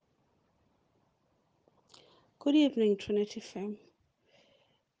Good evening, Trinity Fam.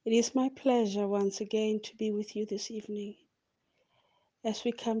 It is my pleasure once again to be with you this evening as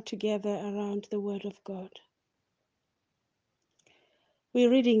we come together around the Word of God.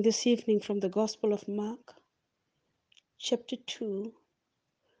 We're reading this evening from the Gospel of Mark, chapter 2,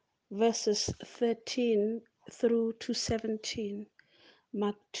 verses 13 through to 17.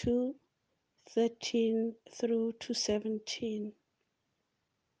 Mark 2, 13 through to 17.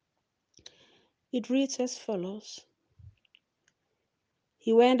 It reads as follows.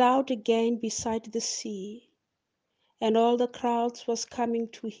 He went out again beside the sea, and all the crowds was coming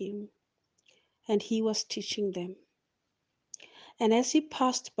to him, and he was teaching them. And as he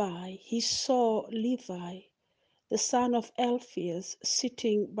passed by, he saw Levi, the son of Alphaeus,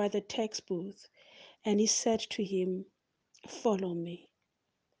 sitting by the tax booth, and he said to him, "Follow me."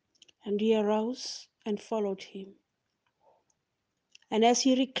 And he arose and followed him. And as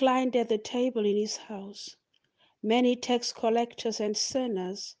he reclined at the table in his house, many tax collectors and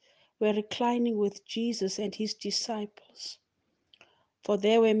sinners were reclining with Jesus and his disciples, for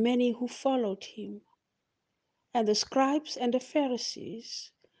there were many who followed him. And the scribes and the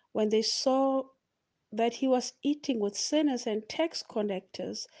Pharisees, when they saw that he was eating with sinners and tax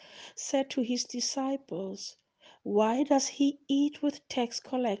collectors, said to his disciples, "Why does he eat with tax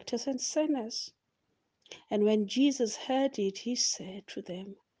collectors and sinners?" And when Jesus heard it, he said to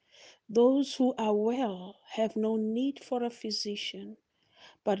them, "Those who are well have no need for a physician,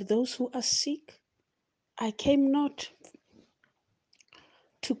 but those who are sick. I came not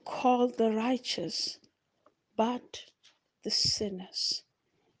to call the righteous, but the sinners."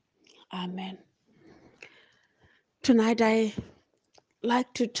 Amen. Tonight I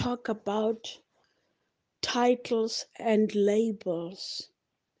like to talk about titles and labels.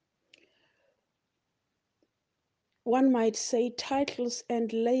 One might say titles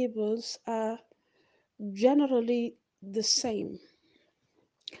and labels are generally the same.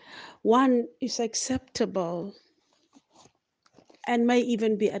 One is acceptable and may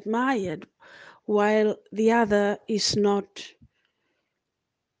even be admired, while the other is not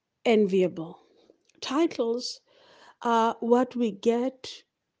enviable. Titles are what we get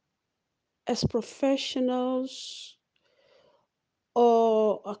as professionals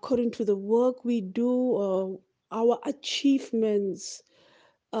or according to the work we do or our achievements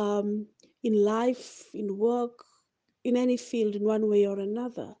um, in life, in work, in any field in one way or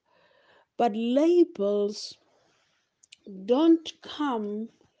another. But labels don't come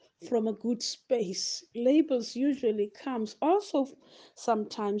from a good space. Labels usually comes also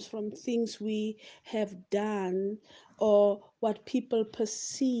sometimes from things we have done or what people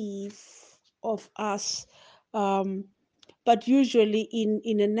perceive of us, but usually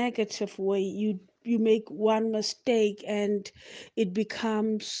in a negative way. You make one mistake and it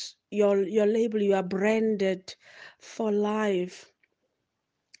becomes your label. You are branded for life.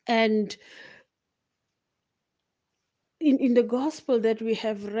 And in the gospel that we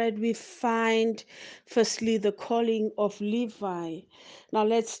have read, we find firstly the calling of Levi. Now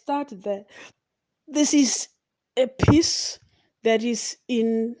let's start there. This is a piece that is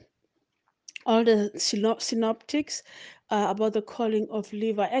in all the synoptics about the calling of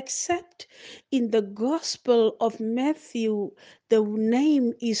Levi, except in the Gospel of Matthew, the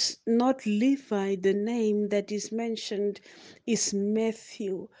name is not Levi, the name that is mentioned is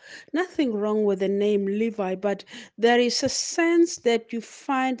Matthew. Nothing wrong with the name Levi, but there is a sense that you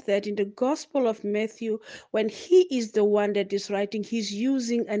find that in the Gospel of Matthew, when he is the one that is writing, he's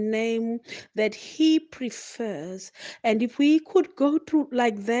using a name that he prefers. And if we could go through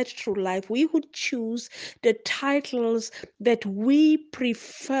like that through life, we would choose the titles that we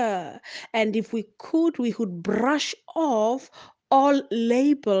prefer. And if we could, we would brush off all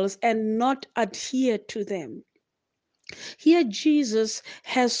labels and not adhere to them. Here, Jesus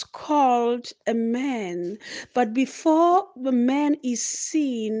has called a man, but before the man is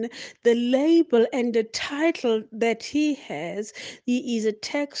seen, the label and the title that he has, he is a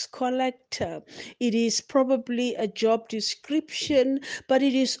tax collector. It is probably a job description, but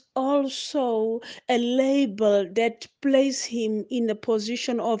it is also a label that places him in a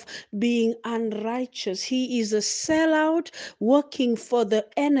position of being unrighteous. He is a sellout working for the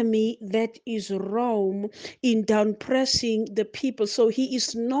enemy that is Rome in down pressing the people. So he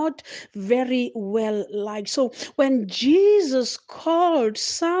is not very well liked. So when Jesus called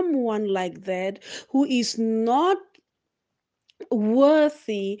someone like that who is not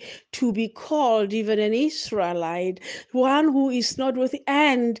worthy to be called even an Israelite, one who is not worthy.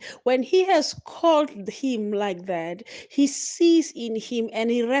 And when he has called him like that, he sees in him and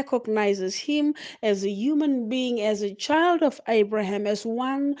he recognizes him as a human being, as a child of Abraham, as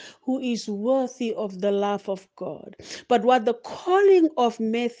one who is worthy of the love of God. But what the calling of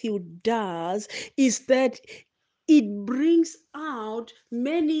Matthew does is that it brings out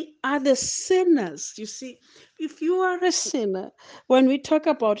many other sinners. You see, if you are a sinner, when we talk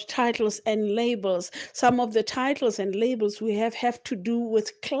about titles and labels, some of the titles and labels we have to do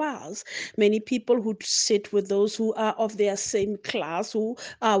with class. Many people who sit with those who are of their same class, who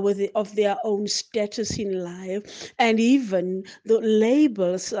are of their own status in life, and even the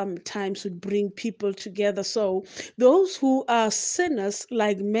labels sometimes would bring people together. So those who are sinners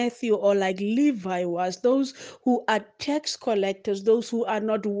like Matthew or like Levi was, those who are tax collectors, those who are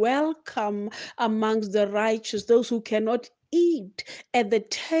not welcome amongst the righteous, those who cannot eat at the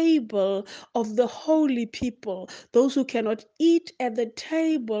table of the holy people, those who cannot eat at the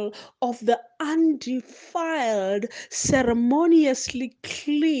table of the undefiled, ceremoniously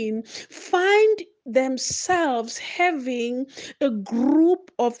clean, find themselves having a group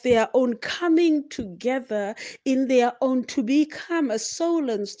of their own coming together in their own to become a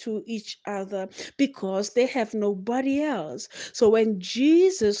solons to each other because they have nobody else. So when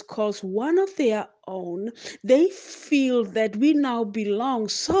Jesus calls one of their own, they feel that we now belong.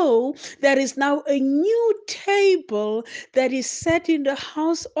 So there is now a new table that is set in the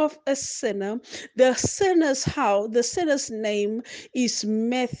house of a sinner. The sinner's house, the sinner's name is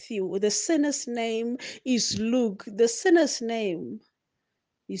Matthew. The sinner's name is Luke. The sinner's name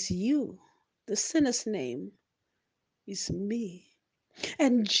is you. The sinner's name is me.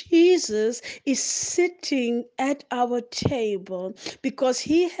 And Jesus is sitting at our table because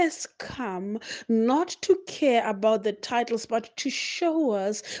he has come not to care about the titles, but to show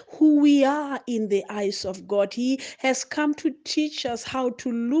us who we are in the eyes of God. He has come to teach us how to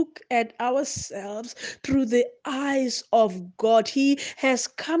look at ourselves through the eyes of God. He has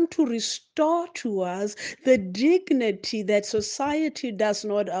come to restore to us the dignity that society does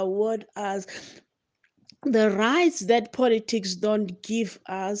not award us, the rights that politics don't give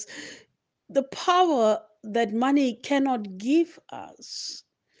us, the power that money cannot give us,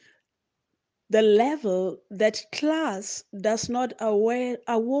 the level that class does not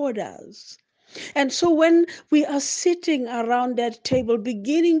award us. And so when we are sitting around that table,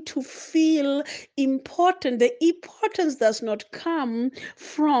 beginning to feel important, the importance does not come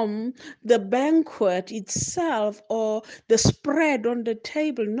from the banquet itself or the spread on the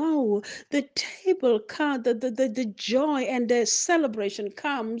table. No, the table comes, the joy and the celebration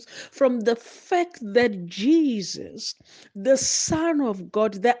comes from the fact that Jesus, the Son of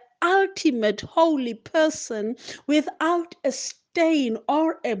God, the ultimate holy person without a stain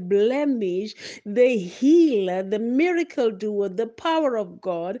or a blemish, the healer, the miracle doer, the power of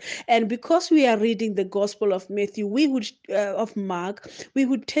God. And because we are reading the Gospel of Matthew, we would of Mark, we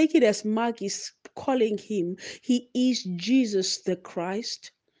would take it as Mark is calling him. He is Jesus the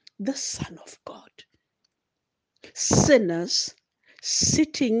Christ, the Son of God. Sinners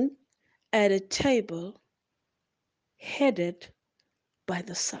sitting at a table headed by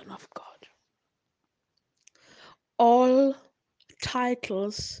the Son of God. All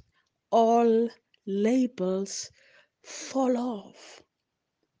titles, all labels fall off.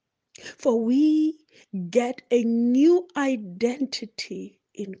 For we get a new identity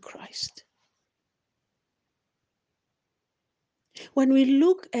in Christ. When we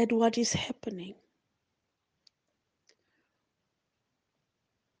look at what is happening,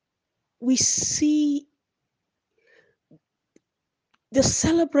 we see the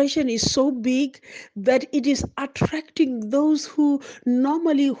celebration is so big that it is attracting those who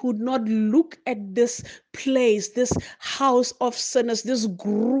normally would not look at this place, this house of sinners, this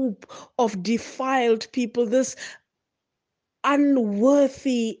group of defiled people, this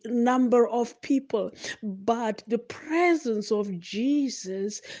unworthy number of people. But the presence of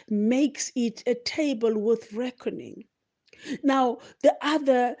Jesus makes it a table worth reckoning. Now, the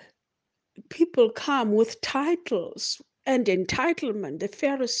other people come with titles and entitlement, the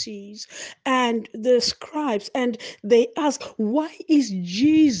Pharisees and the scribes, and they ask, why is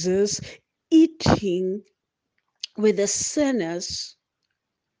Jesus eating with the sinners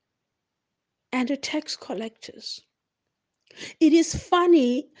and the tax collectors? It is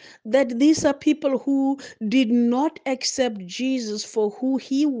funny that these are people who did not accept Jesus for who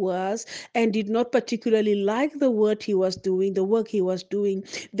he was and did not particularly like the work he was doing, the work he was doing.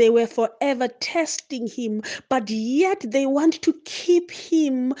 They were forever testing him, but yet they want to keep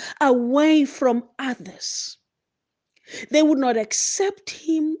him away from others. They would not accept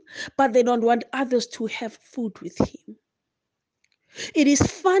him, but they don't want others to have food with him. It is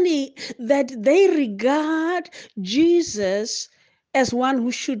funny that they regard Jesus as one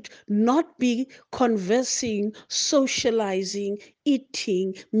who should not be conversing, socializing,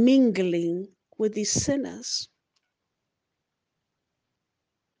 eating, mingling with these sinners.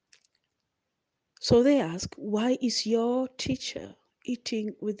 So they ask, why is your teacher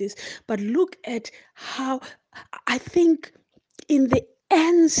eating with this? But look at how, I think in the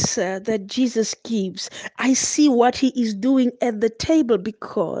answer that Jesus gives, I see what he is doing at the table,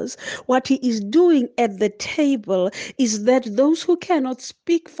 because what he is doing at the table is that those who cannot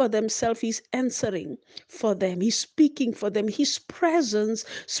speak for themselves, he's answering for them. He's speaking for them. His presence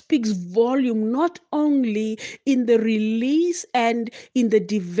speaks volume, not only in the release and in the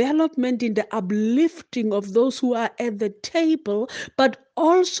development, in the uplifting of those who are at the table, but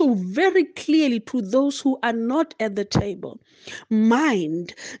also very clearly to those who are not at the table.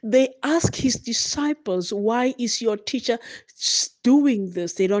 Mind, they ask his disciples, why is your teacher doing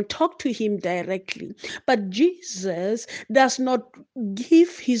this? They don't talk to him directly. But Jesus does not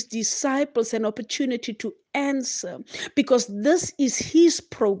give his disciples an opportunity to answer, because this is his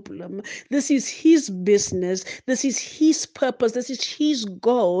problem, this is his business, this is his purpose, this is his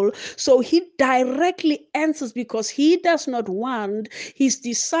goal. So he directly answers, because he does not want his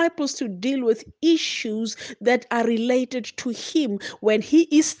disciples to deal with issues that are related to him when he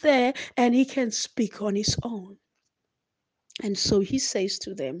is there and he can speak on his own. And so he says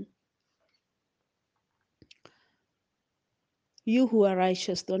to them, you who are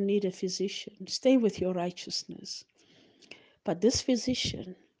righteous don't need a physician. Stay with your righteousness. But this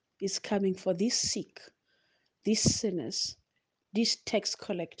physician is coming for these sick, these sinners, these tax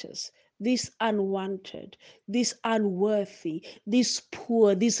collectors, these unwanted, these unworthy, these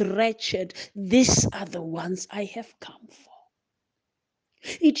poor, these wretched. These are the ones I have come for.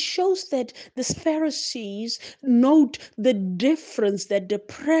 It shows that the Pharisees note the difference that the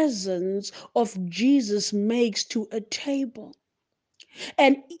presence of Jesus makes to a table.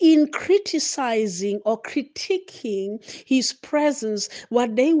 And in criticizing or critiquing his presence,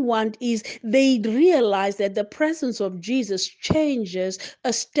 what they want is they realize that the presence of Jesus changes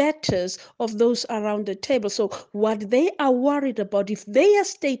a status of those around the table. So what they are worried about, if their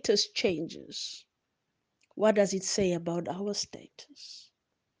status changes, what does it say about our status?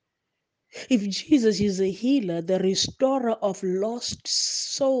 If Jesus is a healer, the restorer of lost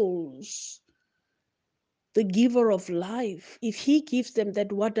souls, the giver of life, if he gives them that,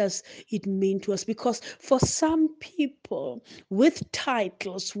 what does it mean to us? Because for some people with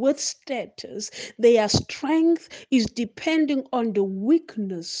titles, with status, their strength is depending on the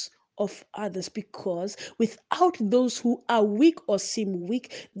weakness of others, because without those who are weak or seem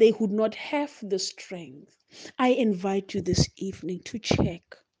weak, they would not have the strength. I invite you this evening to check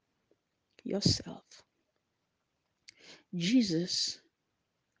yourself. Jesus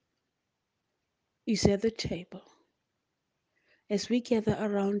is at the table. As we gather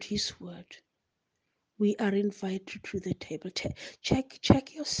around his word, we are invited to the table.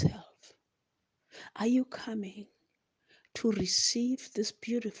 Check yourself. Are you coming to receive this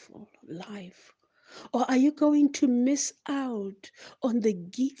beautiful life? Or are you going to miss out on the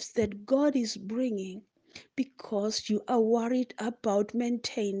gifts that God is bringing because you are worried about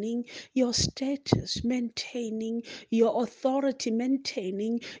maintaining your status, maintaining your authority,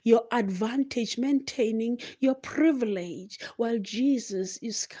 maintaining your advantage, maintaining your privilege, while Jesus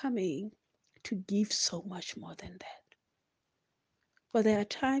is coming to give so much more than that? For there are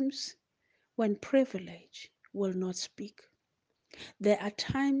times when privilege will not speak. There are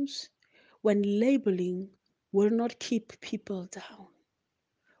times when labeling will not keep people down,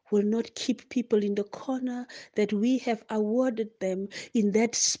 will not keep people in the corner that we have awarded them, in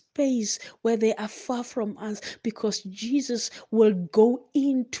that space where they are far from us, because Jesus will go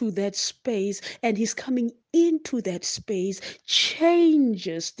into that space, and he's coming into that space,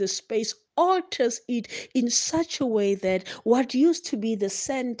 changes the space, alters it in such a way that what used to be the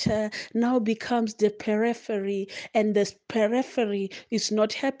center now becomes the periphery, and the periphery is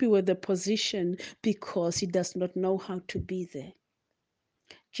not happy with the position because it does not know how to be there.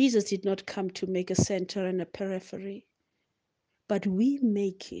 Jesus did not come to make a center and a periphery, but we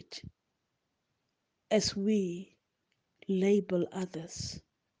make it as we label others,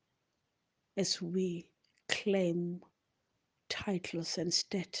 as we claim titles and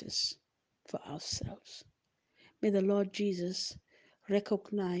status for ourselves. May the Lord Jesus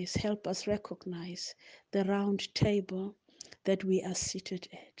help us recognize the round table that we are seated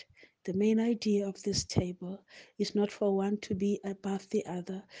at. The main idea of this table is not for one to be above the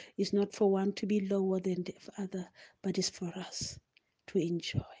other, is not for one to be lower than the other, but is for us to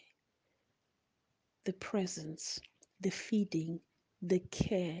enjoy the presence, the feeding, the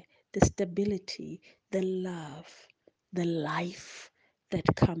care, the stability, the love, the life that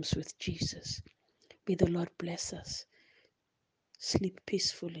comes with Jesus. May the Lord bless us. Sleep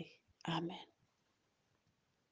peacefully. Amen.